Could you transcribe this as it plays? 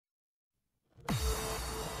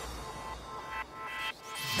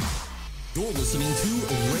You're listening to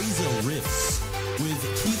Reza Rifts with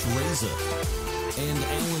Keith Reza and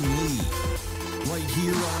Alan Lee, right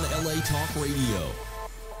here on LA Talk Radio.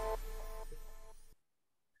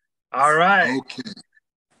 All right. Okay.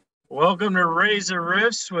 Welcome to Reza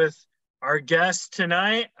Rifts with our guest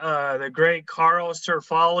tonight, the great Carl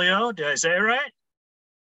Ciarfalio. Did I say it right?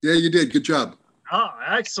 Yeah, you did. Good job. Oh,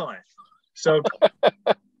 excellent. So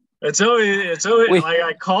it's always like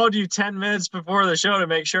I called you 10 minutes before the show to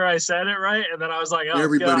make sure I said it right, and then I was like, oh,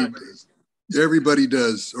 everybody God. does. Everybody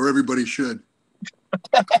does, or everybody should.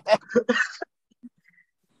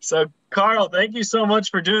 So, Carl, thank you so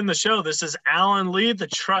much for doing the show. This is Alan Lee, the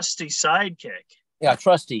trusty sidekick. Yeah,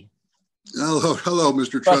 trusty. Hello,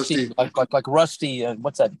 Mr. Trusty. Like rusty.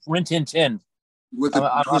 What's that? Rin Tin Tin. With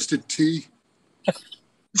a twisted T.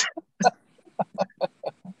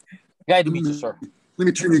 Glad to meet you, sir. Let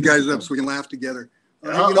me turn you guys up so we can laugh together.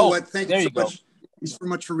 You know what? Thank you so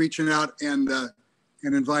much for reaching out and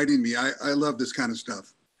inviting me. I love this kind of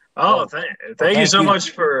stuff. Oh, thank you so much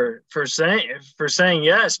for saying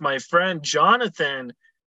yes. My friend Jonathan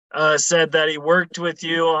said that he worked with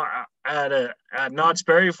you at Knott's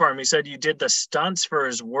Berry Farm. He said you did the stunts for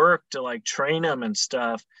his work to like train him and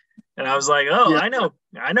stuff. And I was like, oh, yeah.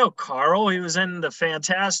 I know Carl. He was in the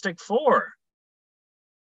Fantastic Four.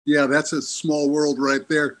 Yeah, that's a small world right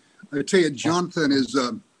there. I tell you, Jonathan is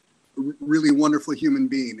a really wonderful human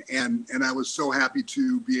being, and I was so happy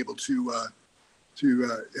to be able to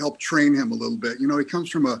help train him a little bit. You know, he comes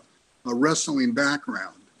from a wrestling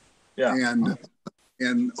background,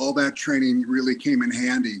 and all that training really came in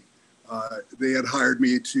handy. They had hired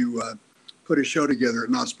me to put a show together at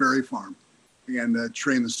Knott's Berry Farm and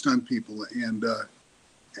train the stunt people, and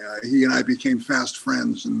he and I became fast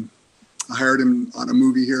friends, and I hired him on a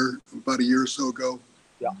movie here about a year or so ago.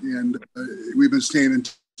 Yeah. And we've been staying in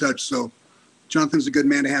touch. So Jonathan's a good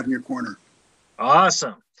man to have in your corner.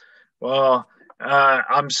 Awesome. Well,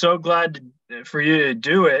 I'm so glad for you to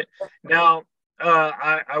do it. Now,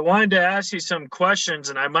 I wanted to ask you some questions,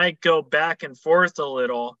 and I might go back and forth a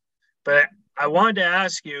little, but I wanted to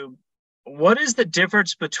ask you, what is the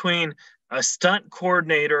difference between a stunt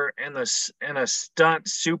coordinator and a stunt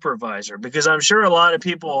supervisor? Because I'm sure a lot of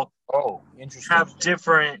people have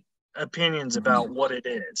different opinions about what it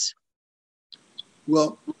is.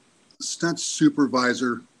 Well, stunt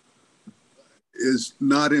supervisor is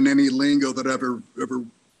not in any lingo that I've ever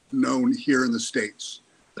known here in the States.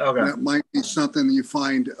 Okay. That might be something that you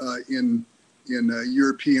find in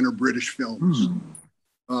European or British films.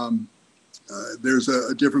 There's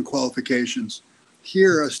a different qualifications.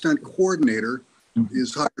 Here, a stunt coordinator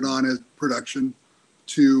is hired on a production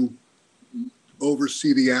to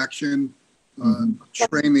oversee the action,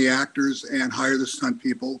 train the actors, and hire the stunt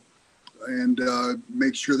people, and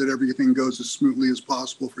make sure that everything goes as smoothly as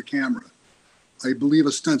possible for camera. I believe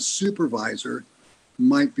a stunt supervisor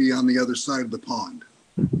might be on the other side of the pond.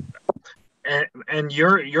 And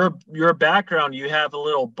your background, you have a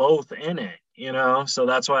little both in it, you know, so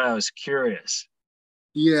that's why I was curious.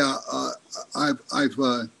 Yeah, I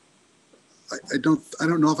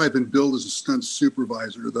don't know if I've been billed as a stunt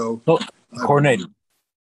supervisor though. Coordinator.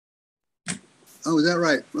 Oh, is that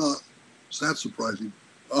right? So that's surprising.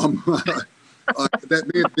 That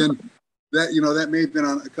may have been that may have been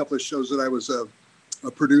on a couple of shows that I was a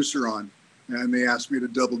producer on, and they asked me to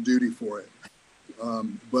double duty for it.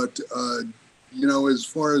 But you know, as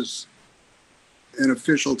far as an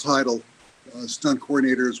official title, stunt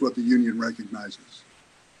coordinator is what the union recognizes.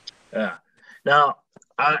 Yeah. Now,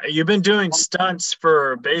 you've been doing stunts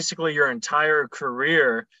for basically your entire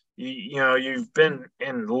career. You know, you've been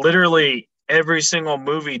in literally every single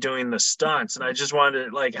movie doing the stunts. And I just wanted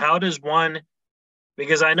to, like, how does one,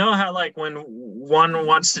 because I know how, like, when one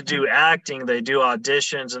wants to do acting, they do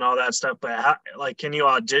auditions and all that stuff. But, how, like, can you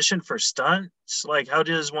audition for stunts? Like, how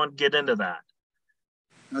does one get into that?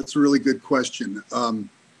 That's a really good question.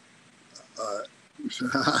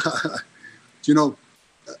 You know,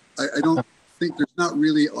 I don't think there's not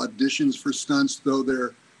really auditions for stunts, though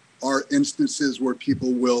there are instances where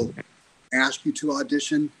people will ask you to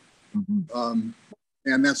audition. And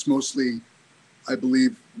that's mostly, I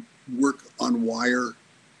believe, work on wire,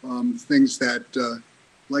 things that,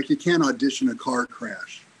 like you can't audition a car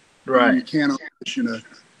crash. Right. You can't audition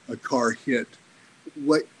a car hit.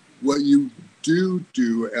 What you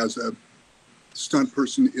do as a stunt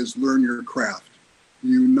person is learn your craft.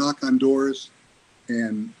 You knock on doors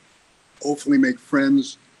and hopefully make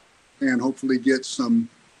friends and hopefully get some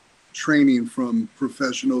training from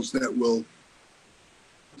professionals that will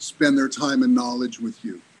spend their time and knowledge with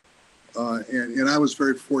you. And I was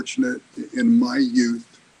very fortunate in my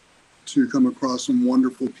youth to come across some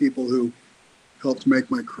wonderful people who helped make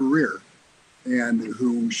my career, and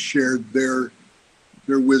who shared their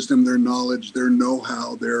wisdom, their knowledge, their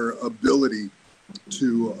know-how, their ability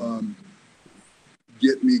to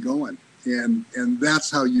get me going. And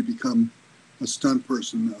that's how you become a stunt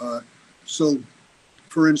person. So,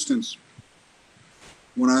 for instance,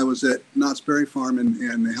 when I was at Knott's Berry Farm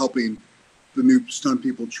and helping the new stunt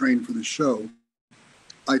people train for the show,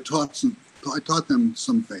 I taught them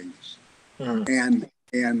some things. And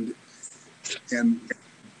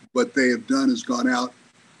what they have done is gone out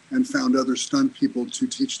and found other stunt people to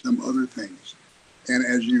teach them other things. And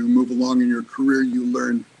as you move along in your career, you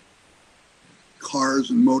learn cars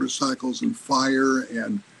and motorcycles and fire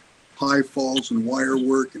and high falls and wire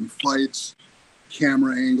work and fights,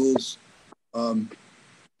 camera angles.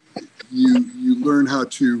 You learn how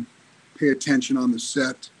to pay attention on the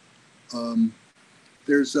set.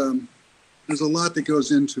 There's a lot that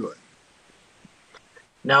goes into it.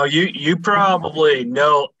 Now you probably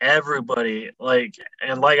know everybody, like,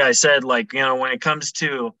 and like I said, like, you know, when it comes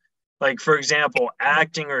to, like, for example,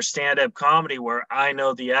 acting or stand-up comedy, where I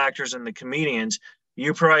know the actors and the comedians,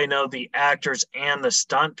 you probably know the actors and the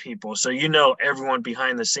stunt people. So you know everyone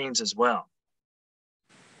behind the scenes as well.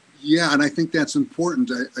 Yeah, and I think that's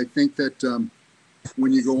important. I think that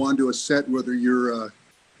when you go onto a set, whether you're a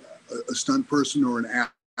stunt person or an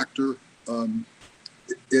actor,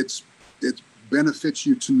 it benefits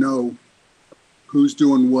you to know who's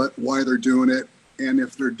doing what, why they're doing it, and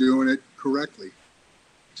if they're doing it correctly.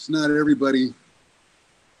 It's not everybody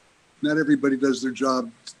does their job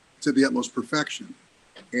to the utmost perfection.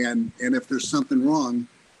 And if there's something wrong,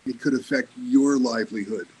 it could affect your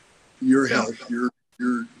livelihood, your health, it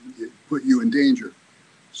put you in danger.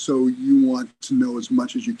 So you want to know as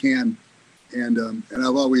much as you can. And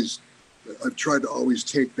I've tried to always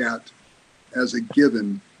take that as a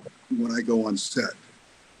given when I go on set.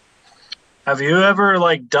 Have you ever,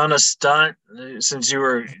 like, done a stunt, since you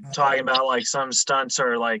were talking about, like, some stunts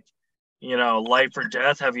are, like, you know, life or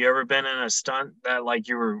death? Have you ever been in a stunt that, like,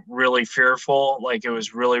 you were really fearful, like it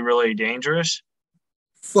was really, really dangerous?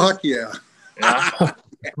 Fuck yeah. Yeah.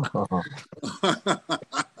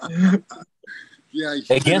 Yeah.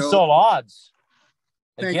 Against all odds.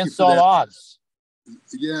 Against all odds.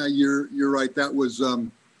 Yeah, you're right. That was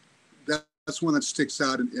that's one that sticks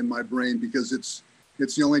out in my brain, because it's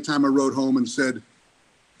the only time I wrote home and said,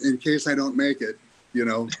 in case I don't make it, you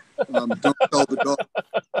know, don't tell the dog.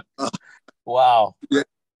 Wow. Yeah,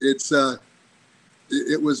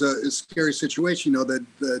 it was a scary situation, you know, that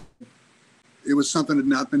it was something that had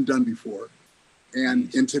not been done before.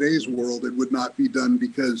 And in today's world, it would not be done,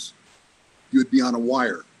 because you would be on a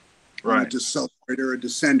wire, right, a decelerator, a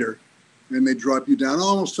descender, and they drop you down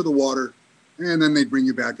almost to the water, and then they bring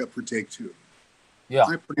you back up for take two. Yeah.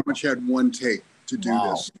 I pretty much had one take to do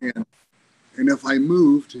this, and if I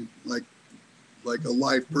moved like a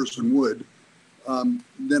live person would,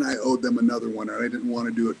 then I owed them another one, and I didn't want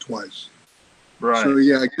to do it twice. Right. So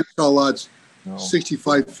yeah, against all odds,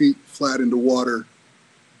 65 feet flat into water,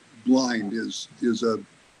 blind is a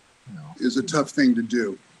tough thing to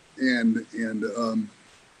do, and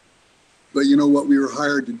but you know what, we were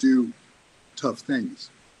hired to do tough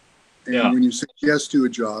things, and when you say yes to a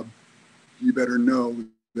job, you better know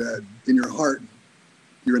that in your heart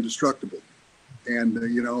you're indestructible. And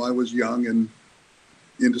you know, I was young and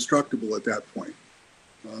indestructible at that point.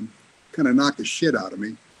 Kind of knocked the shit out of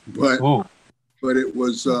me, but it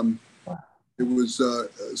was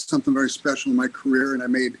something very special in my career, and I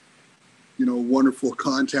made, you know, wonderful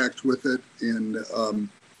contact with it. And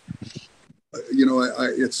you know,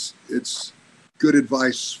 it's good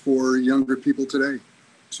advice for younger people today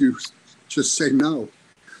to just say no.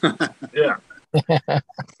 Yeah.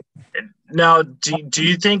 Now, do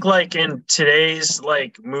you think, like, in today's,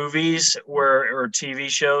 like, movies or TV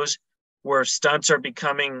shows where stunts are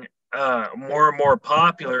becoming more and more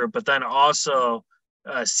popular, but then also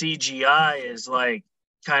CGI is, like,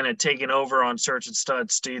 kind of taking over on certain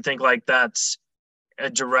stunts, do you think, like, that's a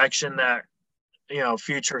direction that, you know,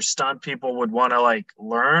 future stunt people would want to, like,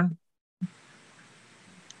 learn? Are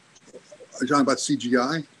you talking about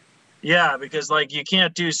CGI? Yeah, because, like, you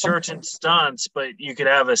can't do certain stunts, but you could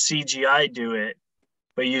have a CGI do it,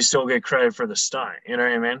 but you still get credit for the stunt. You know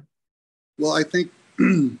what I mean? Well, I think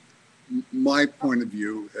my point of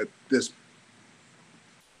view at this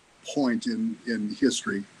point in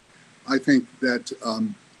history, I think that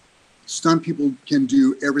stunt people can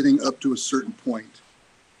do everything up to a certain point,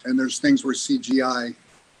 and there's things where CGI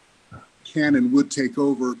can and would take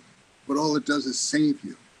over, but all it does is save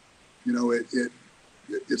you. You know, it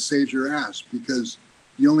saves your ass, because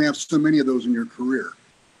you only have so many of those in your career.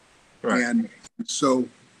 Right. And so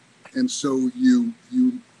And so you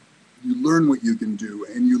learn what you can do,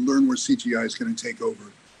 and you learn where CGI is going to take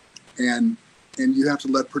over, and you have to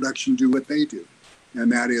let production do what they do,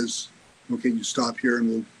 and that is, okay, you stop here and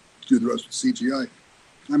we'll do the rest with CGI.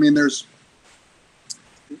 I mean, there's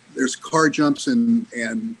car jumps and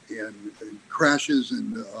crashes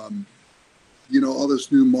and all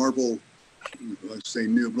this new Marvel, I say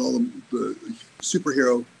new, but all the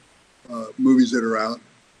superhero movies that are out.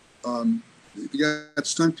 You got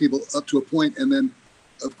stunt people up to a point, and then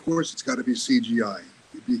of course it's got to be CGI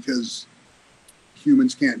because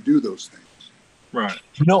humans can't do those things. Right.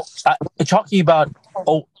 Talking about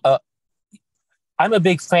I'm a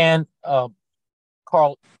big fan,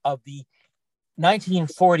 Carl, of the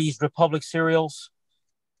 1940s Republic serials,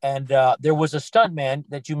 and there was a stuntman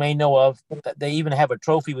that you may know of. That they even have a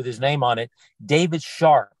trophy with his name on it, David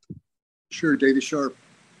Sharp. Sure, David Sharp.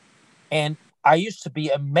 And I used to be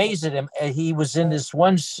amazed at him. He was in this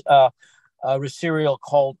one serial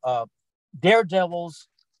called Daredevils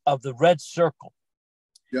of the Red Circle.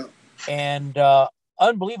 Yeah. And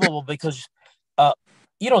unbelievable because,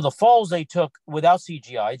 the falls they took without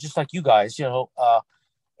CGI, just like you guys,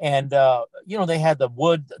 and they had the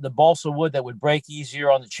wood, the balsa wood that would break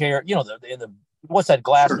easier on the chair. What's that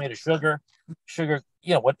glass Sure. made of sugar,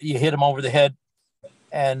 what you hit him over the head.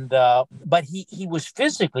 And but he was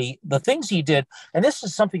physically, the things he did, and this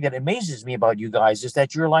is something that amazes me about you guys, is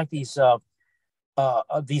that you're like these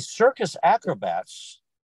circus acrobats,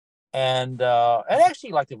 and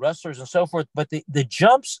actually like the wrestlers and so forth. But the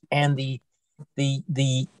jumps and the in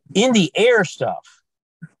the air stuff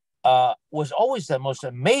was always the most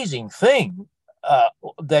amazing thing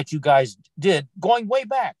that you guys did, going way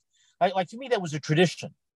back. Like to me, that was a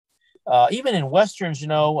tradition. Even in westerns,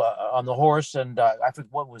 on the horse, and I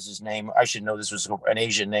forget what was his name. I should know this was an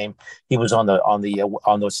Asian name. He was on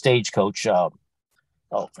the stagecoach. For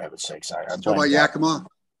heaven's sakes, I'm talking about Yakima.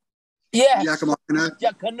 Yeah, Yakima Canut.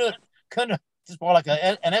 Yeah, Canut. It's more like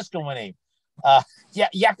an Eskimo name.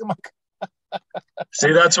 Yakima.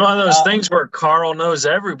 See, that's one of those things where Carl knows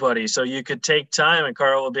everybody, so you could take time, and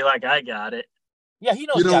Carl will be like, "I got it." Yeah, he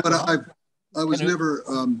knows. What? I was never.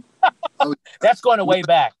 That's going way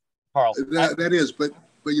back. Carl. That is, but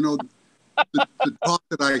the talk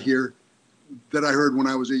that I heard when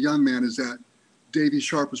I was a young man is that Davy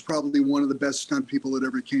Sharp was probably one of the best stunt people that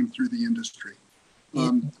ever came through the industry.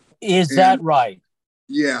 Is that right?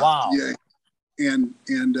 Yeah. Wow. Yeah. And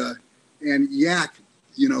Yak,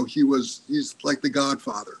 he's like the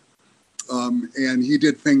Godfather. And he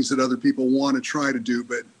did things that other people want to try to do,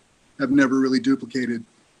 but have never really duplicated.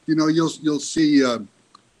 You'll see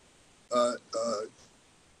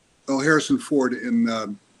Harrison Ford in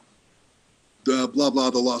the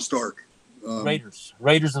the Lost Ark. Raiders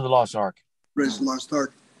of the Lost Ark. Raiders of the Lost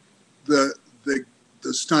Ark. The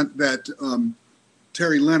stunt that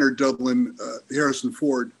Terry Leonard doubling Harrison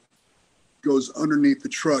Ford goes underneath the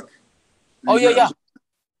truck. Oh yeah.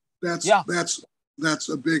 That's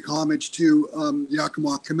a big homage to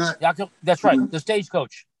Yakima Canut. That's right. The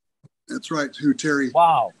stagecoach. That's right. Who Terry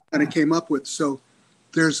kind of came up with. So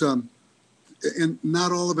there's and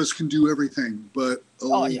not all of us can do everything, but a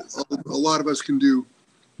lot of us can do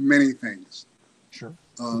many things. Sure.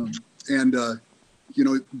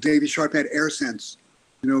 Davy Sharp had air sense.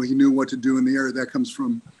 He knew what to do in the air. That comes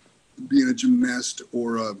from being a gymnast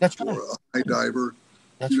or a high diver.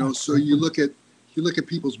 That's right. So you look at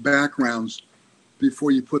people's backgrounds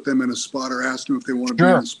before you put them in a spot or ask them if they want to be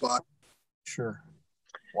in a spot. Sure.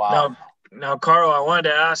 Wow. Now, Carl, I wanted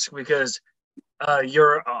to ask because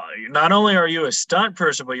you're not only are you a stunt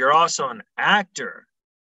person, but you're also an actor.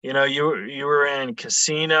 You were in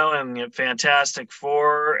Casino and Fantastic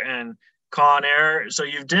Four and Con Air. So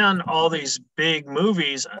you've done all these big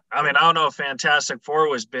movies. I mean, I don't know if Fantastic Four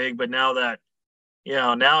was big, but now that,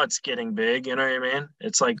 now it's getting big. You know what I mean?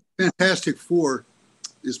 It's like Fantastic Four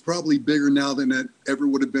is probably bigger now than it ever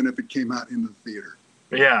would have been if it came out in the theater.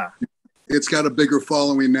 Yeah. It's got a bigger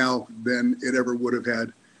following now than it ever would have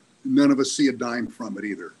had. None of us see a dime from it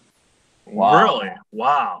either. Wow. Really?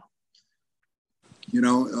 Wow.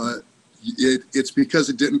 It's because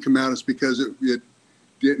it didn't come out. It's because it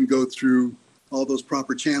didn't go through all those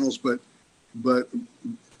proper channels. But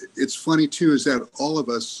it's funny too is that all of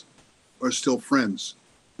us are still friends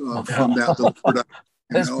from that little production.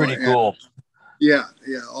 That's pretty cool. Yeah.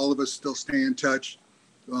 All of us still stay in touch.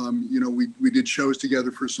 We did shows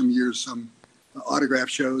together for some years, some autograph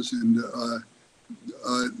shows, and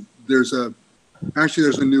there's a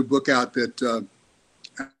new book out that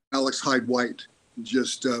Alex Hyde White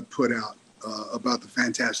just put out about the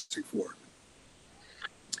Fantastic Four.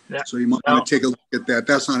 Yeah. So you might want to take a look at that.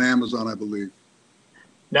 That's on Amazon, I believe.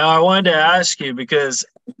 Now I wanted to ask you because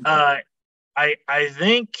I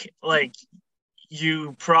think like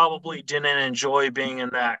you probably didn't enjoy being in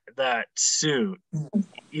that suit,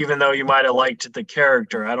 even though you might have liked the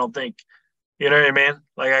character. I don't think, you know what I mean?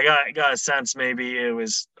 Like I got a sense maybe it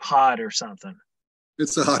was hot or something.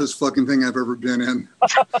 It's the hottest fucking thing I've ever been in.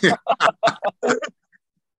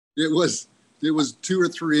 It was 2 or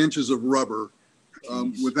 3 inches of rubber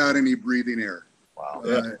without any breathing air. Wow.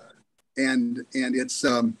 And it's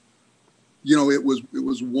you know, it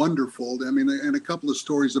was wonderful. I mean, and a couple of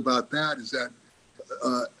stories about that is that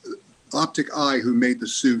Optic Eye, who made the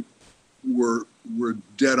suit, were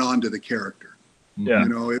dead on to the character. Yeah. You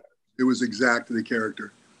know, it was exact to the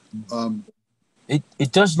character.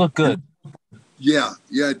 It does look good. Yeah,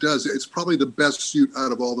 it does. It's probably the best suit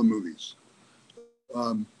out of all the movies.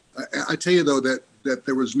 I tell you though that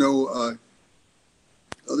there was no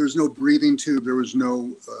there's no breathing tube. There was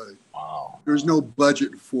no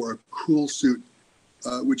budget for a cool suit,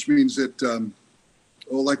 which means that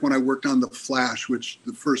like when I worked on The Flash, which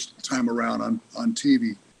the first time around on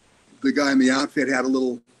TV, the guy in the outfit had a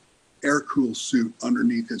little air cool suit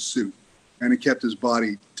underneath his suit, and it kept his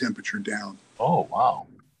body temperature down. Oh wow!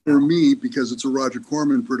 For me, because it's a Roger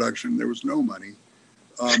Corman production, there was no money.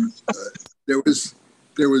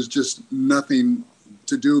 There was just nothing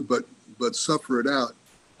to do but suffer it out.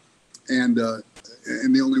 And the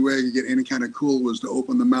only way I could get any kind of cool was to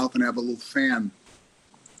open the mouth and have a little fan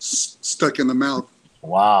stuck in the mouth.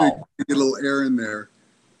 Wow. To get a little air in there.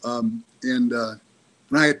 And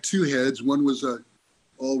I had 2 heads. One was a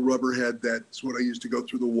all rubber head. That's what I used to go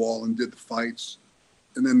through the wall and did the fights.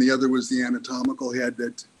 And then the other was the anatomical head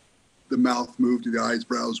that the mouth moved, the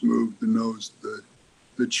eyebrows moved, the nose,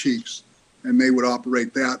 the cheeks. And they would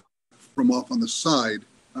operate that from off on the side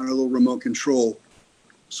on a little remote control.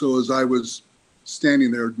 So as I was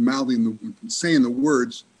standing there saying the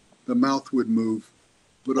words, the mouth would move,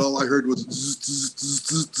 but all I heard was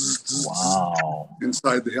wow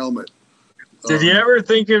inside the helmet. Did you ever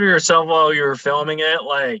think of yourself while you were filming it,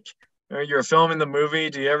 like, or you're filming the movie,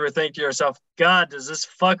 do you ever think to yourself, God, does this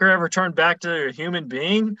fucker ever turn back to a human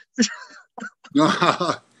being?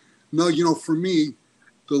 No, you know, for me,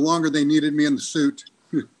 the longer they needed me in the suit,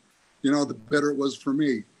 you know, the better it was for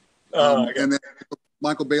me. And then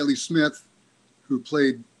Michael Bailey Smith, who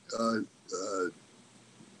played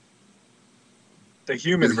the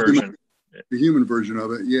human version. The human version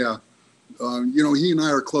of it, yeah. You know, he and I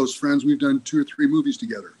are close friends. We've done 2 or 3 movies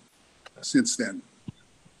together since then.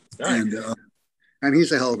 Nice. And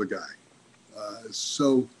he's a hell of a guy.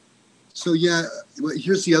 So yeah,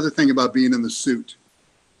 here's the other thing about being in the suit,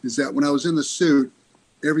 is that when I was in the suit,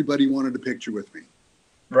 everybody wanted a picture with me.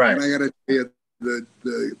 Right. And I got to tell you,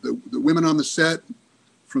 the women on the set,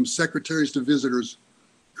 from secretaries to visitors,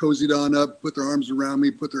 cozied on up, put their arms around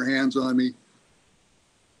me, put their hands on me.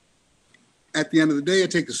 At the end of the day, I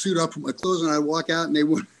take the suit off, put my clothes on, and I walk out, and they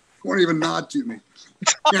won't even nod to me.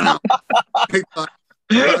 You know, they thought,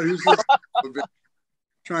 who's this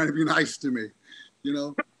trying to be nice to me? You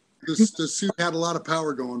know, the suit had a lot of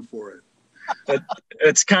power going for it.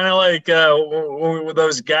 It's kind of like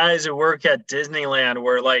those guys who work at Disneyland,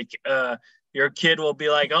 where like your kid will be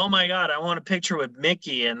like, "Oh my God, I want a picture with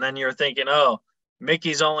Mickey," and then you're thinking, "Oh,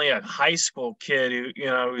 Mickey's only a high school kid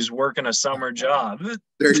who's working a summer job."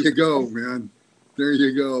 There you go, man. There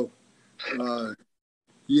you go. But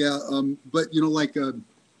you know, like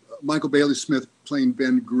Michael Bailey Smith playing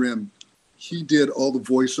Ben Grimm, he did all the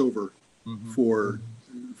voiceover for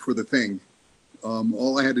the thing.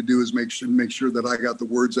 All I had to do is make sure that I got the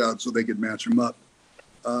words out so they could match them up.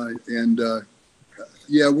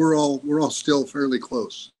 Yeah, we're all still fairly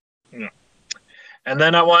close. Yeah. And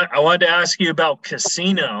then I wanted to ask you about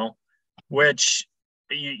Casino, which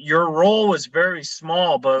your role was very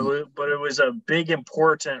small, but it was a big,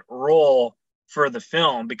 important role for the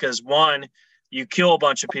film because, one, you kill a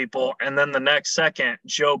bunch of people, and then the next second,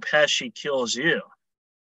 Joe Pesci kills you.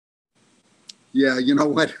 Yeah, you know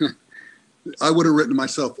what? I would have written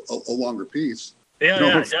myself a longer piece.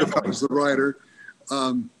 Yeah, if I was the writer.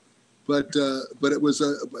 But it was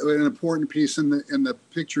an important piece in the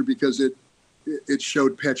picture because it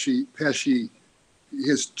showed Pesci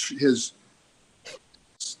his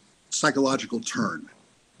psychological turn.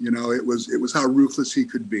 You know, it was how ruthless he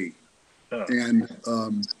could be, and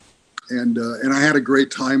I had a great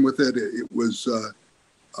time with it. It was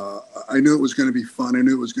I knew it was going to be fun. I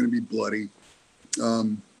knew it was going to be bloody,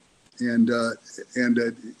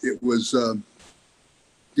 it was.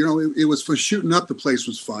 You know, it was for shooting up. The place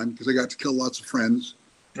was fun because I got to kill lots of friends.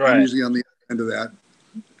 Right. I'm usually on the end of that,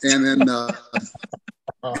 and then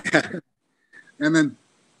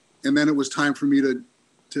and then it was time for me to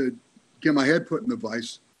to get my head put in the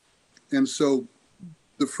vise. And so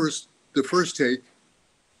the first take,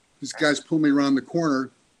 these guys pull me around the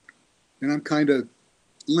corner, and I'm kind of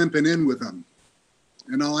limping in with them.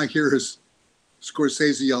 And all I hear is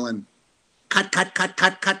Scorsese yelling, "Cut, cut, cut,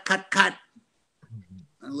 cut, cut, cut, cut."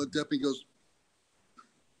 I looked up, he goes,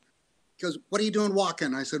 "What are you doing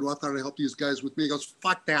walking?" I said, "Well, I thought I'd help these guys with me." He goes,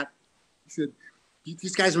 "Fuck that." He said,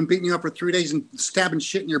 "These guys have been beating you up for 3 days and stabbing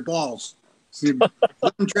shit in your balls. He said,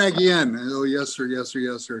 let them drag you in." I go, "Yes, sir, yes, sir,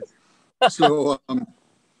 yes, sir." So,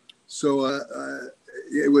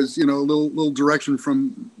 it was, a little direction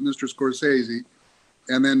from Mr. Scorsese.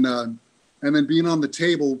 And then being on the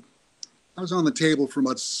table, I was on the table for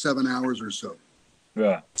about 7 hours or so.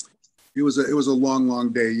 Yeah. It was a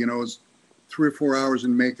long day. It was 3 or 4 hours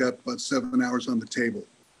in makeup, about 7 hours on the table.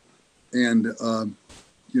 And,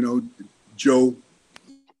 Joe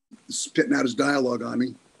spitting out his dialogue on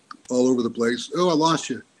me all over the place. "Oh, I lost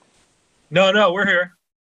you." No, we're here.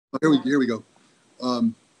 Here we go.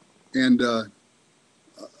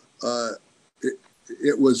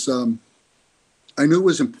 It was, I knew it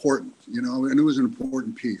was important, I knew it was an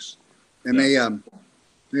important piece. And they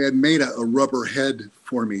had made a rubber head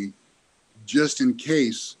for me just in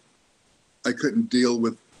case I couldn't deal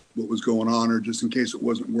with what was going on, or just in case it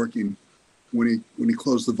wasn't working when he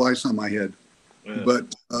closed the vise on my head. Yeah.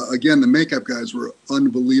 But again, the makeup guys were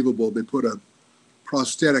unbelievable. They put a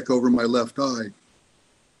prosthetic over my left eye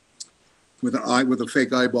with a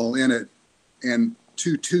fake eyeball in it, and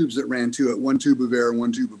 2 tubes that ran to it, 1 tube of air and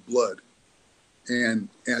 1 tube of blood. And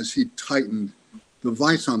as he tightened the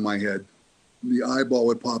vise on my head, the eyeball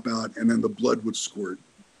would pop out and then the blood would squirt.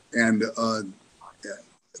 And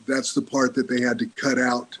that's the part that they had to cut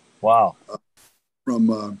out. Wow.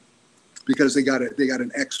 From because they got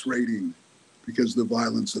an X rating because of the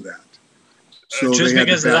violence of that. So just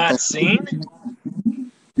because of that scene?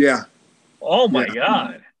 Yeah. Oh my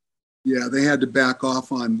God. Yeah, they had to back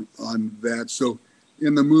off on that. So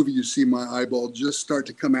in the movie, you see my eyeball just start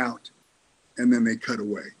to come out, and then they cut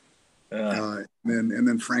away. And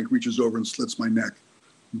then Frank reaches over and slits my neck.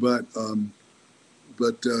 But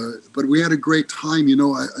we had a great time.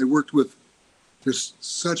 I worked with just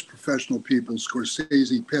such professional people: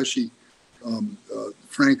 Scorsese, Pesci,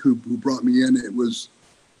 Frank, who brought me in. It was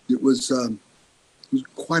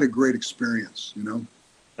quite a great experience, and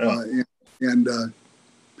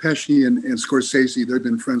Pesci and Scorsese, they've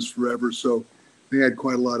been friends forever, so they had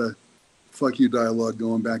quite a lot of fuck you dialogue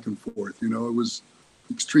going back and forth. It was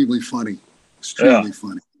extremely funny. Funny.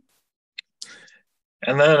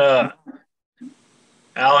 And then,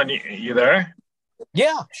 Alan, you there?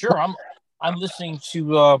 Yeah, sure. I'm listening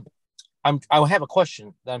to. I have a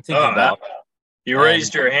question that I'm thinking about. You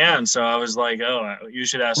raised your hand, so I was like, "Oh, you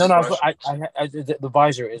should ask." No, the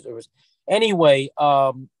visor is. It was anyway.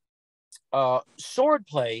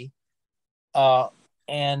 Swordplay,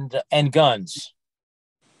 and guns.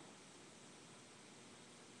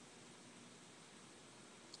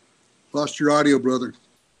 Lost your audio, brother.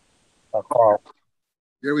 Carl.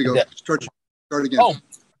 Here we go. Start again. Oh,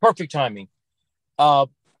 perfect timing.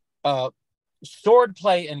 Swordplay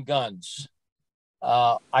and guns.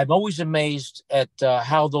 I'm always amazed at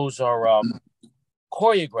how those are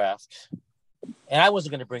choreographed. And I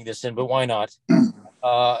wasn't going to bring this in, but why not?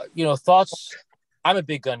 Thoughts. I'm a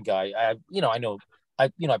big gun guy. I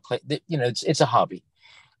play. It's a hobby,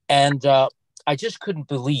 and I just couldn't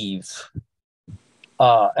believe,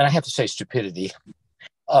 and I have to say stupidity,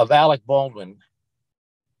 of Alec Baldwin.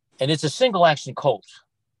 And it's a single action Colt,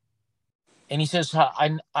 and he says,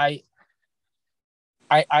 I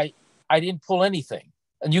didn't pull anything,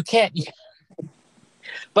 and you can't.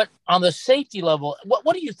 But on the safety level,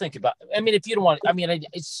 what do you think about? I mean, if you don't want,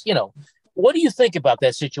 it's what do you think about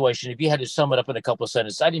that situation? If you had to sum it up in a couple of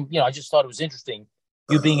sentences, I just thought it was interesting.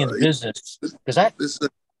 You being in the business, because this is a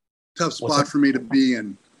tough spot for me to be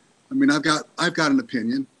in. I mean, I've got an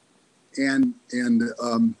opinion, and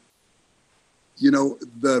the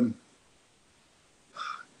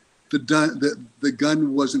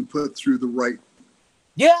gun wasn't put through the right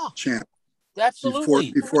channel.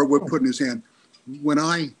 Absolutely. Before it would put in his hand. When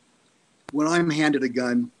I'm handed a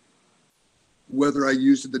gun, whether I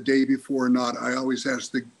used it the day before or not, I always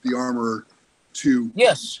ask the armorer to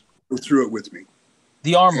go through it with me.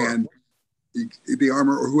 The armorer. And the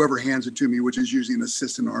armorer, or whoever hands it to me, which is usually an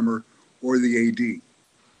assistant armorer or the AD.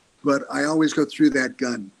 But I always go through that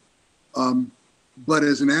gun. But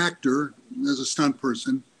as an actor, as a stunt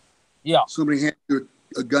person, somebody hands you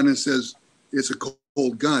a gun and says, "It's a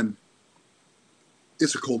cold gun."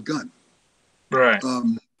 It's a cold gun. Right.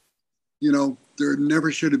 There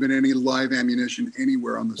never should have been any live ammunition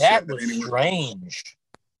anywhere on the set. That was strange.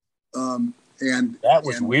 And that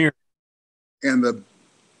was weird. And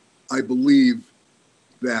I believe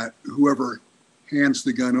that whoever hands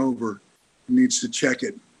the gun over needs to check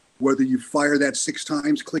it. Whether you fire that 6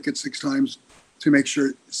 times, click it 6 times to make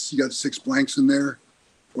sure you got 6 blanks in there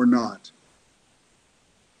or not.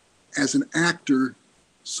 As an actor,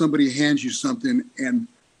 somebody hands you something and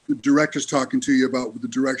the director's talking to you about the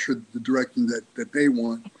direction that they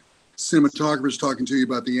want. Cinematographer's talking to you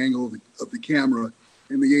about the angle of the camera,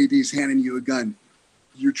 and the AD's handing you a gun.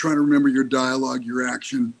 You're trying to remember your dialogue, your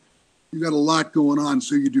action. You got a lot going on,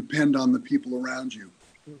 so you depend on the people around you.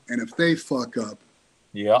 And if they fuck up,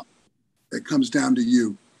 it comes down to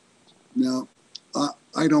you. Now,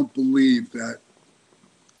 I don't believe that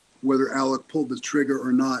whether Alec pulled the trigger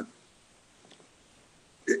or not,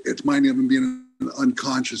 it might even be an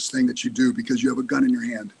unconscious thing that you do because you have a gun in your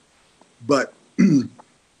hand. But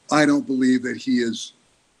I don't believe that he is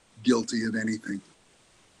guilty of anything.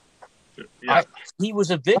 Yeah. He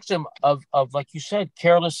was a victim of, like you said,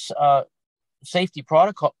 careless safety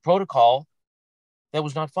protocol that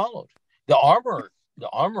was not followed. The armor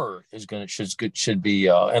should be,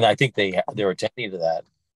 and I think they're attending to that.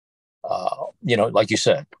 Like you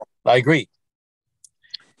said, I agree.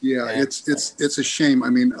 Yeah, it's a shame. I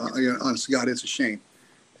mean, honest to God, it's a shame.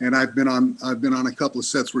 And I've been on a couple of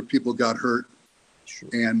sets where people got hurt,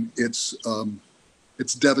 and it's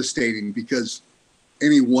devastating because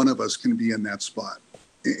any one of us can be in that spot,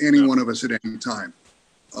 any one of us at any time.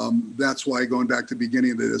 That's why, going back to the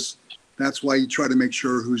beginning of this, that's why you try to make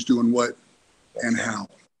sure who's doing what and how.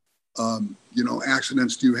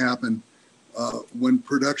 Accidents do happen. When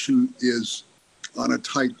production is on a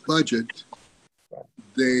tight budget,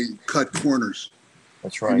 they cut corners.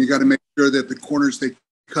 That's right. And you got to make sure that the corners they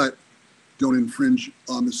cut don't infringe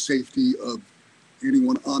on the safety of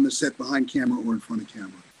anyone on the set, behind camera, or in front of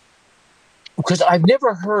camera. Because I've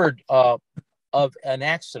never heard of an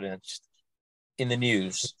accident in the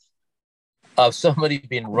news of somebody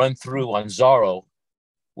being run through on Zorro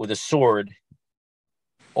with a sword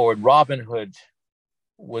or Robin Hood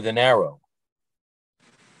with an arrow.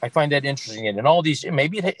 I find that interesting. And in all these,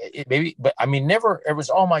 maybe, but I mean, never, it was,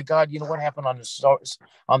 oh my God, what happened on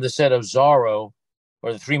the set of Zorro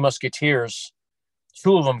or the Three Musketeers?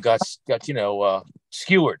 2 of them got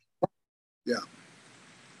skewered. Yeah.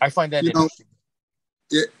 I find that interesting.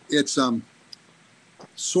 It's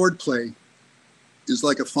sword play is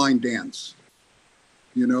like a fine dance.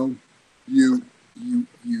 You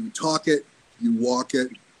talk it, you walk it,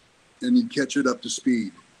 and you catch it up to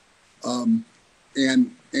speed.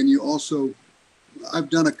 And you also, I've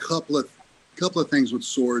done a couple of things with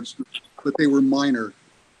swords, but they were minor.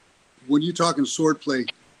 When you're talking sword play,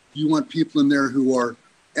 you want people in there who are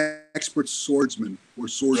expert swordsmen or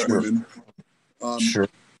swordswomen. Sure.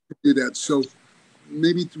 Do that. So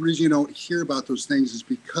maybe the reason you don't hear about those things is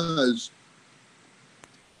because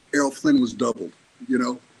Errol Flynn was doubled.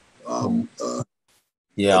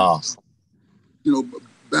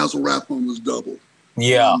 Basil Rathbone was doubled.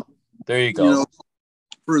 Yeah. There you go.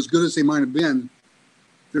 For as good as they might have been,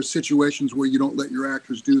 there's situations where you don't let your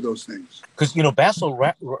actors do those things. Because Basil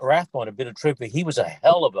Rathbone, a bit of trivia, he was a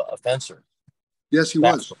hell of a fencer. Yes, he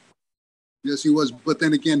was. Yes, he was. But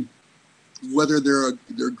then again, whether they're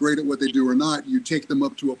great at what they do or not, you take them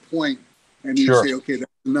up to a point, and you say, okay,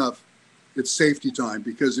 that's enough. It's safety time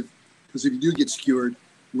because if you do get skewered,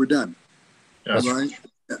 we're done. That's right.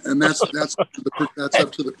 And that's up to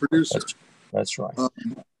the producer. That's right.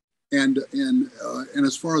 And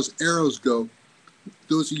as far as arrows go,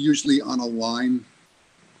 those are usually on a line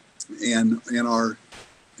and are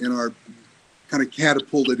kind of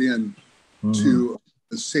catapulted in to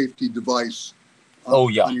a safety device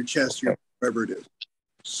on your chest or wherever it is.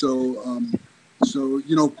 So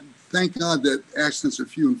thank God that accidents are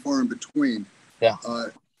few and far in between. Yeah.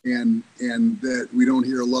 And that we don't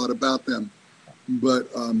hear a lot about them.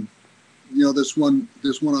 But this one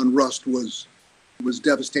on Rust was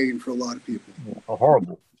devastating for a lot of people.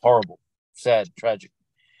 Horrible, sad, tragic.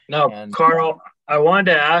 Now, Carl, I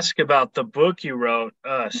wanted to ask about the book you wrote,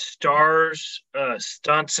 Stars,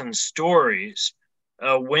 Stunts, and Stories.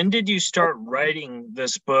 When did you start writing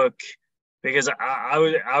this book? Because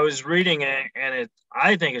I was reading it, and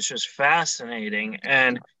I think it's just fascinating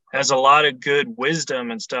and has a lot of good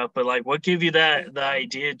wisdom and stuff. But what gave you the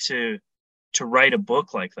idea to write a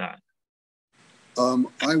book like that?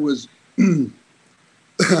 I was. It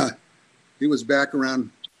was back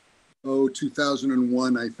around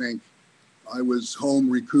 2001, I think. I was home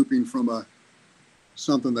recouping from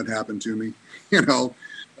something that happened to me, and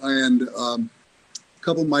a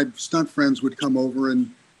couple of my stunt friends would come over,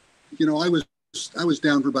 and I was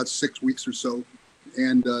down for about 6 weeks or so,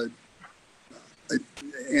 and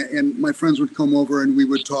and my friends would come over and we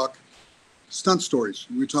would talk stunt stories.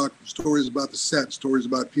 We talk stories about the set, stories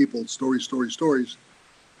about people, stories,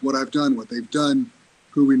 what I've done, what they've done,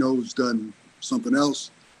 who we know who's done something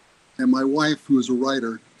else. And my wife, who is a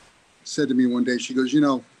writer, said to me one day, she goes,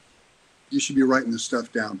 you should be writing this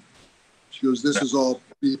stuff down. She goes, this is all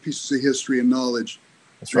pieces of history and knowledge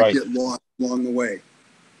that get lost along the way.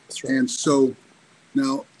 That's right. And so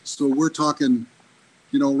now, we're talking,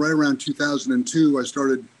 right around 2002, I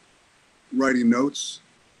started writing notes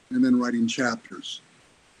and then writing chapters.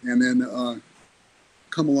 And then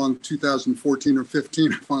come along 2014 or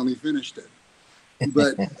 15, I finally finished it.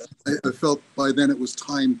 But I felt by then it was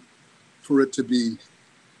time for it to be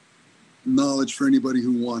knowledge for anybody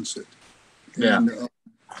who wants it. Yeah. And,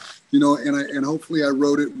 and hopefully I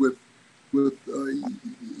wrote it with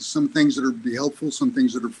some things that are be helpful, some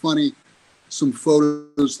things that are funny, some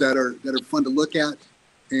photos that are fun to look at,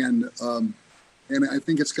 and I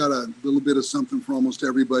think it's got a little bit of something for almost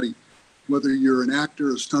everybody, whether you're an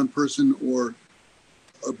actor, a stunt person, or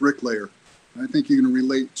a bricklayer. I think you can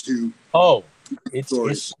relate to. Oh,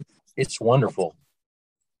 it's wonderful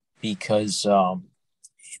because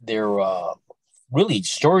they're really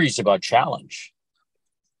stories about challenge.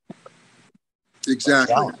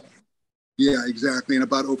 Exactly. Yeah, exactly. And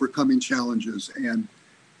about overcoming challenges and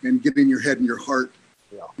getting your head and your heart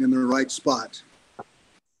in the right spot.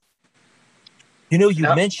 You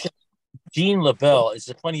mentioned Gene LaBelle is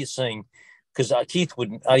the funniest thing because Keith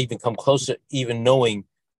would not even come close to even knowing.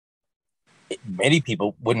 Many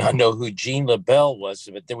people would not know who Gene LaBelle was,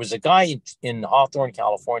 but there was a guy in Hawthorne,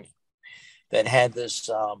 California that had this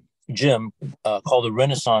gym called the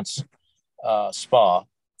Renaissance Spa,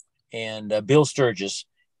 and Bill Sturgis.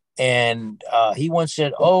 And he once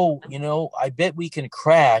said, I bet we can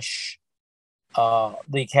crash the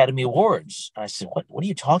Academy Awards. And I said, what are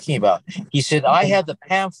you talking about? He said, I had the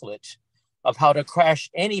pamphlet of how to crash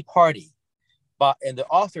any party. And the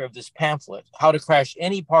author of this pamphlet, How to Crash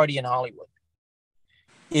Any Party in Hollywood,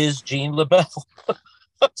 is Gene LaBelle.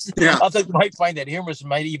 Yeah. I think you might find that humorous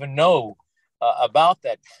might even know about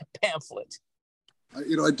that pamphlet.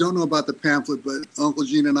 I don't know about the pamphlet, but Uncle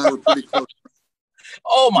Gene and I were pretty close.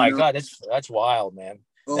 Oh my God, that's wild, man.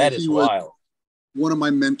 That is wild. One of my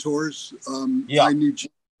mentors. Yeah. I knew Gene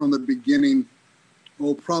from the beginning.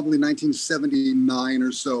 Probably 1979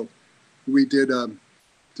 or so. We did a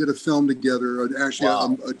film together, actually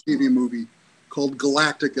a TV movie called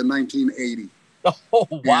Galactica 1980. Oh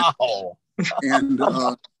wow!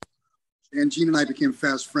 And Gene and I became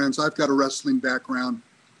fast friends. I've got a wrestling background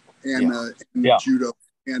and judo,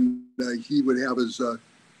 and he would have his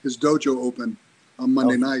dojo open on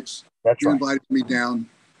Monday nights. That's right. He invited me down,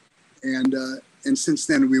 and since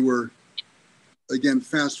then we were again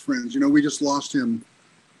fast friends. We just lost him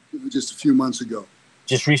just a few months ago.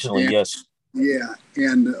 Just recently, yes. Yeah,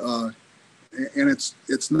 and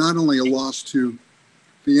it's not only a loss to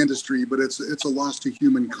the industry, but it's a loss to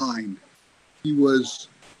humankind. He was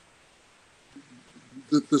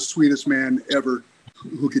the sweetest man ever,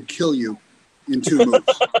 who could kill you in 2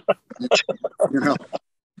 moves. In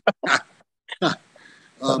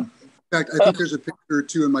fact, I think there's a picture or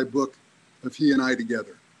 2 in my book of he and I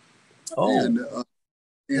together. Oh,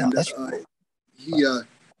 he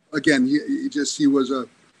was a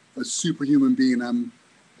superhuman being. I'm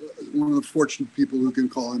one of the fortunate people who can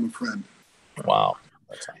call him a friend. Wow.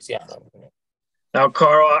 That's nice. Yeah. Now,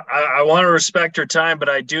 Carl, I want to respect your time, but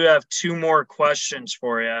I do have 2 more questions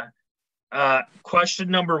for you.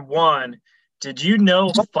 Question number 1, did you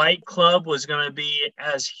know Fight Club was going to be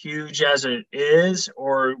as huge as it is?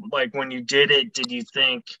 Or like when you did it, did you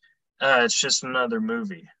think it's just another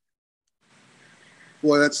movie?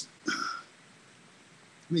 Boy, let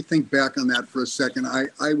me think back on that for a second. I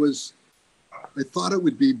thought it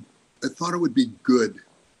would be good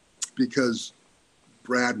because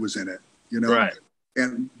Brad was in it, Right.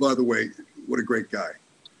 And by the way, what a great guy.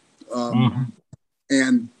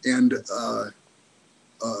 And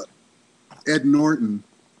Ed Norton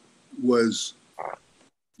was,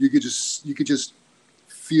 you could just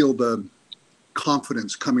feel the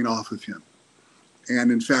confidence coming off of him. And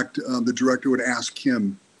in fact, the director would ask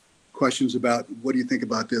him questions about, what do you think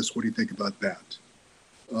about this? What do you think about that?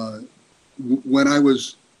 When I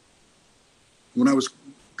was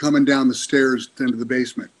coming down the stairs into the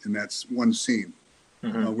basement, and that's one scene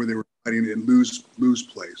where they were fighting in Lou's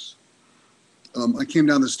place. I came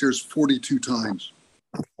down the stairs 42 times.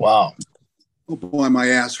 Wow. Oh boy, my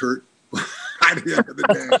ass hurt at the end of the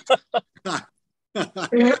day.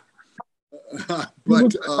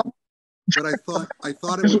 But I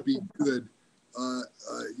thought it would be good.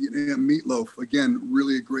 Meatloaf, again,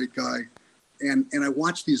 really a great guy, And I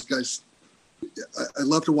watch these guys. I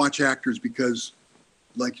love to watch actors because,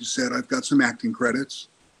 like you said, I've got some acting credits,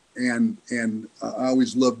 and I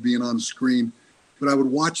always loved being on screen. But I would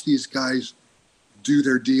watch these guys do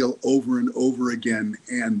their deal over and over again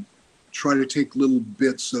and try to take little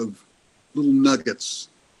bits of little nuggets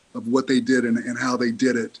of what they did and how they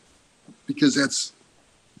did it, because that's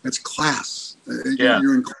class.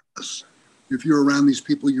 You're in class. If you're around these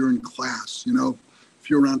people, you're in class. You know, if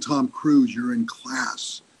you're around Tom Cruise, you're in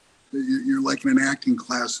class. You're like in an acting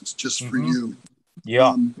class. It's just for you.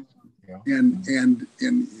 Yeah. And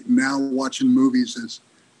now watching movies is,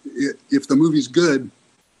 if the movie's good,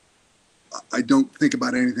 I don't think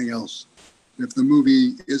about anything else. If the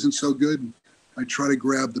movie isn't so good, I try to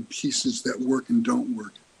grab the pieces that work and don't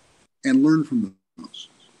work and learn from those.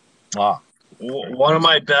 Wow. One of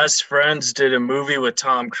my best friends did a movie with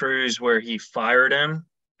Tom Cruise where he fired him,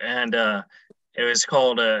 and it was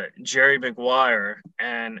called Jerry Maguire.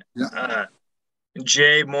 And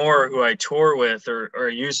Jay Moore, who I tour with or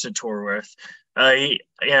used to tour with, he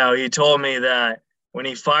told me that when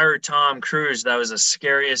he fired Tom Cruise, that was the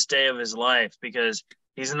scariest day of his life, because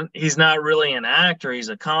he's not really an actor, he's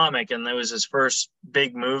a comic, and that was his first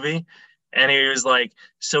big movie. And he was like,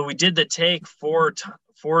 so we did the take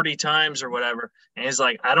 40 times or whatever, and he's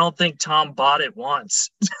like, I don't think Tom bought it once.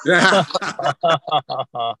 Yeah.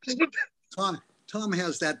 Tom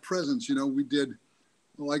has that presence. You know, we did,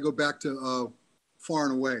 I go back to Far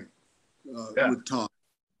and Away with Tom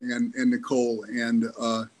and Nicole, and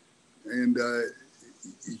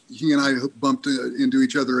he and I bumped into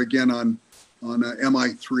each other again on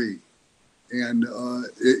MI3, and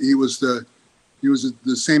he was the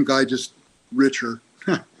same guy, just richer.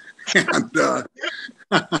 And but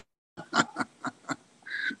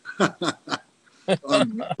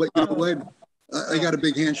you know what? I got a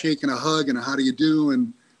big handshake and a hug and a how do you do,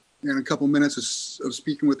 and a couple minutes of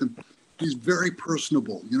speaking with him. He's very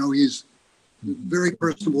personable. You know, he's a very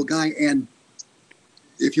personable guy, and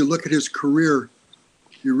if you look at his career,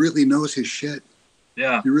 he really knows his shit.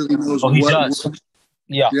 Yeah, he really knows what works.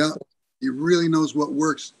 Yeah, he really knows what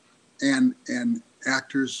works, and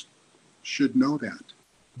actors should know that.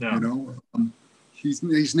 Yeah. You know,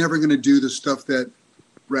 he's never going to do the stuff that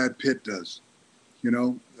Brad Pitt does. You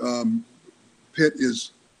know, Pitt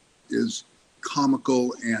is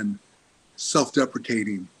comical and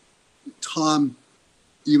self-deprecating. Tom,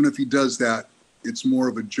 even if he does that, it's more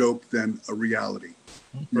of a joke than a reality.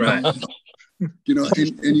 Right. You know,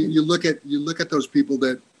 and you look at those people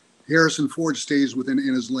that Harrison Ford stays within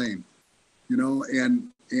in his lane. You know, and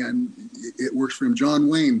it works for him. John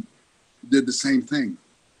Wayne did the same thing.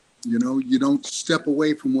 You know, you don't step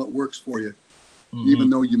away from what works for you,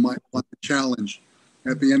 even though you might want the challenge.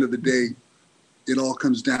 At the end of the day, it all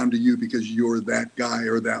comes down to you, because you're that guy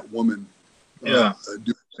or that woman doing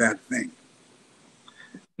that thing.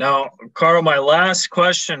 Now, Carl, my last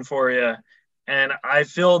question for you, and I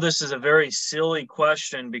feel this is a very silly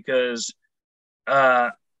question because,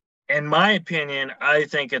 in my opinion, I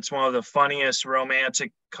think it's one of the funniest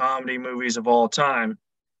romantic comedy movies of all time.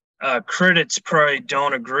 Critics probably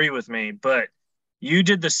don't agree with me, but you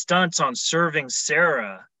did the stunts on Serving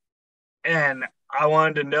Sarah, and I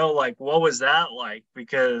wanted to know, like, what was that like?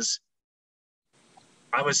 Because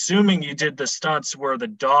I'm assuming you did the stunts where the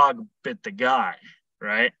dog bit the guy,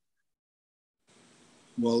 right?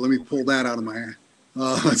 Well, let me pull that out of my hand.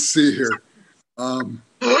 Let's see here.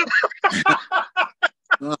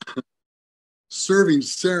 Serving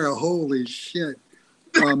Sarah, holy shit.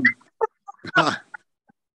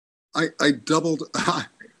 I doubled the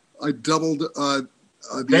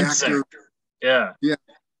Vincent. actor. Yeah.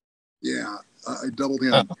 I doubled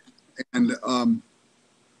him, and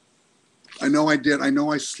I know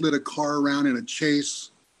I slid a car around in a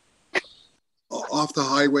chase off the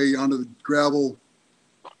highway onto the gravel.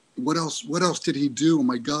 What else did he do? Oh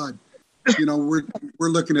my God! You know, we're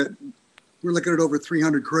looking at over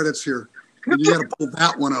 300 credits here, and you got to pull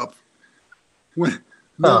that one up. When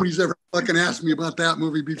nobody's ever fucking asked me about that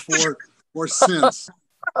movie before or since.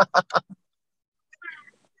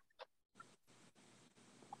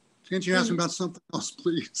 Can't you ask me about something else,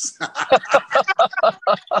 please? How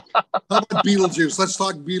about Beetlejuice? Let's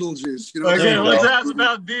talk Beetlejuice. You know, okay, let's ask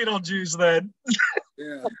about Beetlejuice then.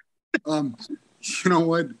 Yeah. You know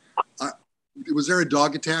what? Was there a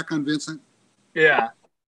dog attack on Vincent? Yeah.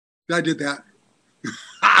 I did that.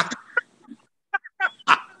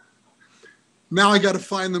 Now I got to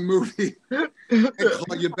find the movie and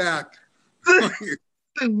call you back.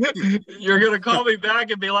 You're going to call me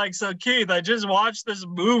back and be like, so Keith, I just watched this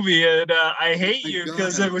movie and I hate you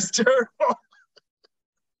because it was terrible.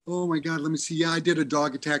 Oh my God, let me see. Yeah, I did a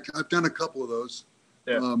dog attack. I've done a couple of those.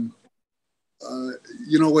 Yeah.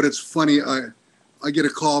 You know what? It's funny. I get a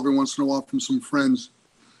call every once in a while from some friends,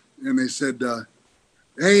 and they said,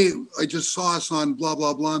 "Hey, I just saw us on blah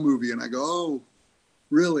blah blah movie," and I go, "Oh,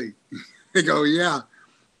 really?" They go, "Yeah.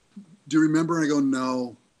 Do you remember?" And I go,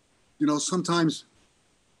 "No." You know, sometimes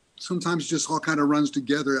just all kind of runs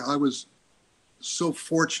together. I was so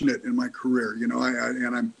fortunate in my career, you know,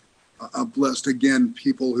 and I'm blessed. Again,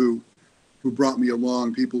 people who brought me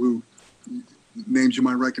along, people who names you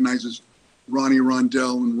might recognize as Ronnie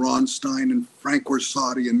Rondell and Ron Stein and Frank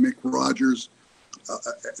Orsatti and Mick Rogers.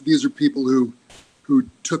 These are people who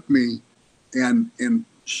took me and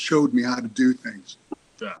showed me how to do things,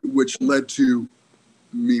 Yeah. which led to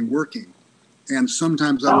me working. And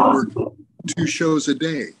sometimes I would work 2 shows a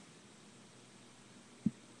day.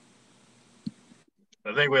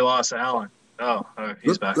 I think we lost Alan. Oh,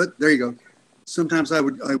 he's back. There you go. Sometimes I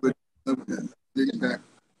would he's back.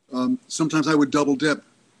 Sometimes I would double dip.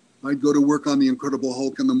 I'd go to work on The Incredible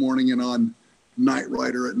Hulk in the morning and on Knight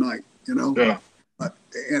Rider at night, you know? Yeah.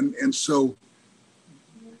 And so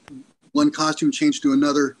one costume changed to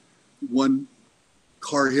another, one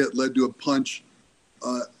car hit led to a punch.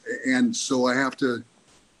 And so I have to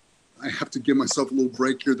give myself a little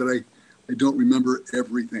break here that I don't remember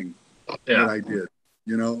everything that I did,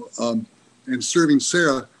 you know? And Serving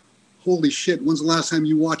Sarah, holy shit, when's the last time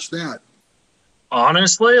you watched that?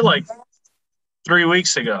 Honestly, like 3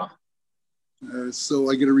 weeks ago. So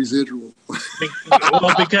I get a residual.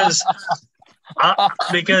 Well, because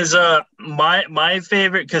my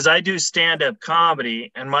favorite, because I do stand-up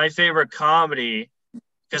comedy, and my favorite comedy,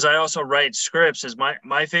 because I also write scripts, is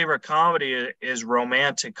my favorite comedy is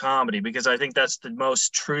romantic comedy, because I think that's the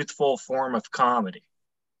most truthful form of comedy.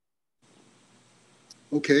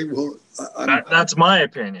 Okay, well, that's my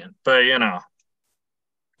opinion, but you know.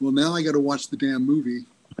 Well, now I got to watch the damn movie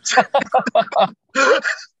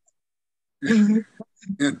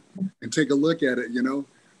and take a look at it. You know.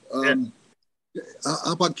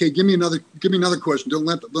 How about, okay? Give me another question.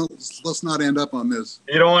 Let's not end up on this.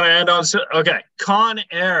 You don't want to end on. Okay, Con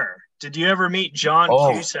Air. Did you ever meet John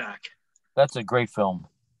Cusack? That's a great film.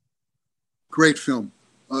 Great film.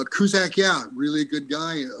 Cusack, yeah, really a good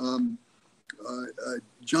guy.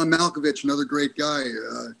 John Malkovich, another great guy.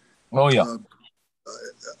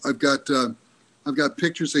 I've got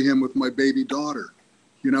pictures of him with my baby daughter.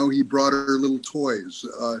 You know, he brought her little toys.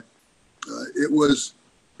 It was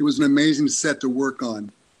an amazing set to work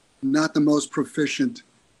on. Not the most proficient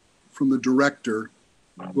from the director,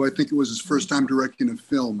 who I think it was his first time directing a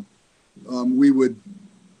film. We would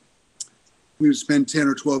spend 10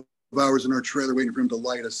 or 12 hours in our trailer waiting for him to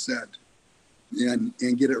light a set and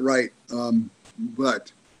get it right.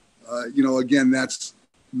 But you know, again, that's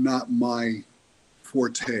not my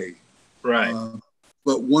forte. Right.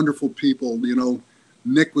 But wonderful people. You know,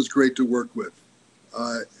 Nick was great to work with.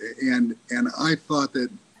 And I thought that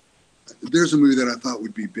there's a movie that I thought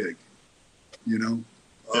would be big, you know,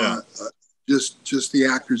 just the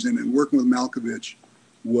actors in it. And working with Malkovich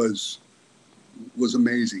was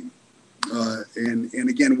amazing. And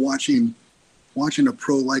again, watching a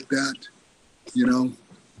pro like that, you know,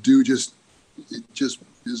 do just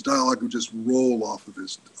his dialogue would just roll off of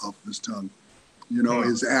his tongue, you know,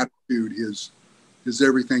 his attitude, his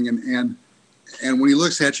everything. And when he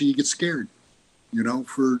looks at you, you get scared, you know,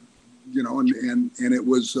 and it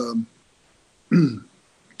was,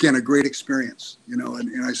 again, a great experience, you know,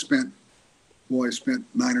 and I spent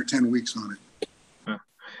 9 or 10 weeks on it.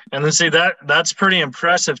 And then see that's pretty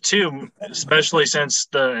impressive too, especially since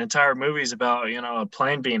the entire movie's about, you know, a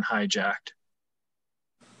plane being hijacked.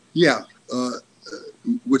 Yeah.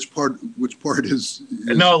 Which part is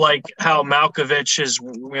no, like how Malkovich is,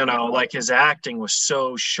 you know, like his acting was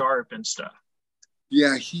so sharp and stuff.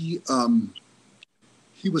 Yeah, he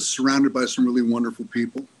was surrounded by some really wonderful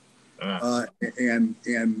people. And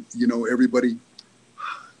you know, everybody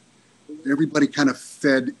kind of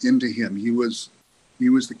fed into him. He was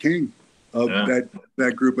the king of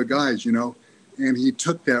that group of guys, you know, and he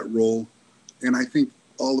took that role, and I think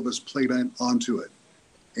all of us played onto it.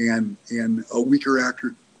 And a weaker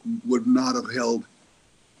actor would not have held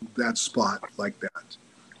that spot like that.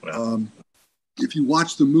 Wow. If you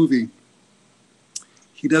watch the movie,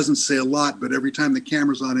 he doesn't say a lot, but every time the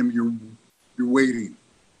camera's on him, you're waiting.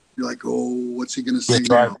 You're like, oh, what's he going to say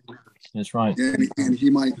now? That's right. And he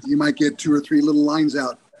might get 2 or 3 little lines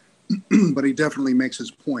out, but he definitely makes his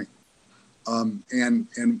point. And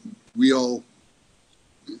I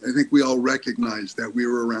think we all recognize that we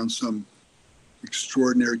were around some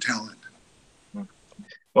extraordinary talent.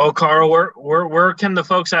 Well, Carl, where can the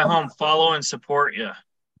folks at home follow and support you?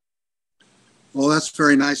 Well, that's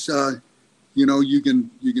very nice. You know, you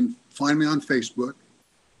can find me on Facebook.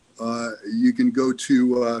 You can go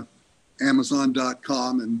to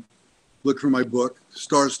Amazon.com and look for my book,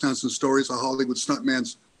 Stars, Stunts, and Stories: A Hollywood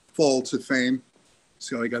Stuntman's Fall to Fame.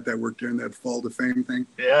 See how I got that worked in, that fall to fame thing?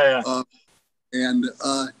 Yeah.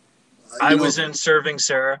 I was in Serving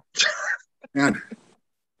Sarah.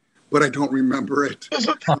 But I don't remember it.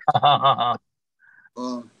 I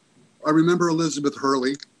remember Elizabeth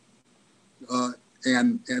Hurley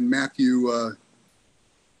and Matthew.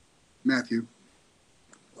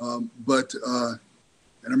 But and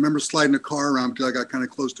I remember sliding a car around because I got kind of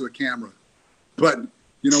close to a camera. But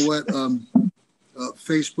you know what?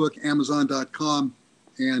 Facebook, Amazon.com,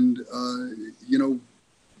 and you know,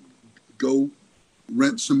 go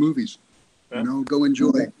rent some movies. You know, go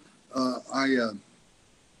enjoy.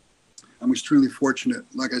 I'm extremely fortunate,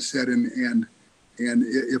 like I said, and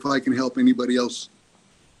if I can help anybody else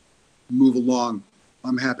move along,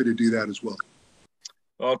 I'm happy to do that as well.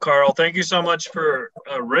 Well, Carl, thank you so much for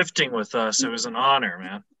rifting with us. It was an honor,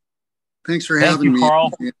 man. Thanks for having me,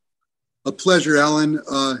 Carl. A pleasure, Alan.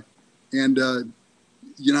 And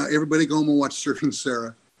you know, everybody go home and watch Surfing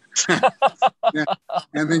Sarah.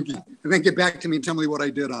 and then get back to me and tell me what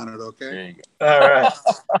I did on it, okay? All right.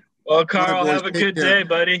 Well, Carl, have a good day,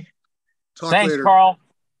 buddy. Thanks, Carl.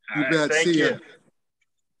 You bet. Thank you.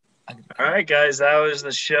 All right, guys, that was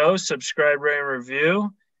the show. Subscribe, rate, and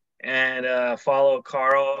review, and follow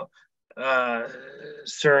Carl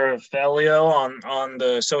Ciarfalio on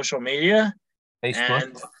the social media,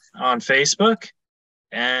 and on Facebook.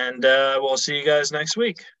 And we'll see you guys next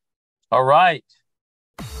week. All right.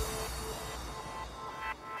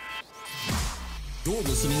 You're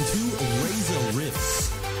listening to Reza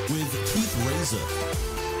Rifts with Keith Reza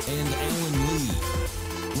and Alan Lee,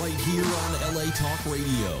 right here on LA Talk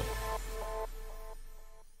Radio.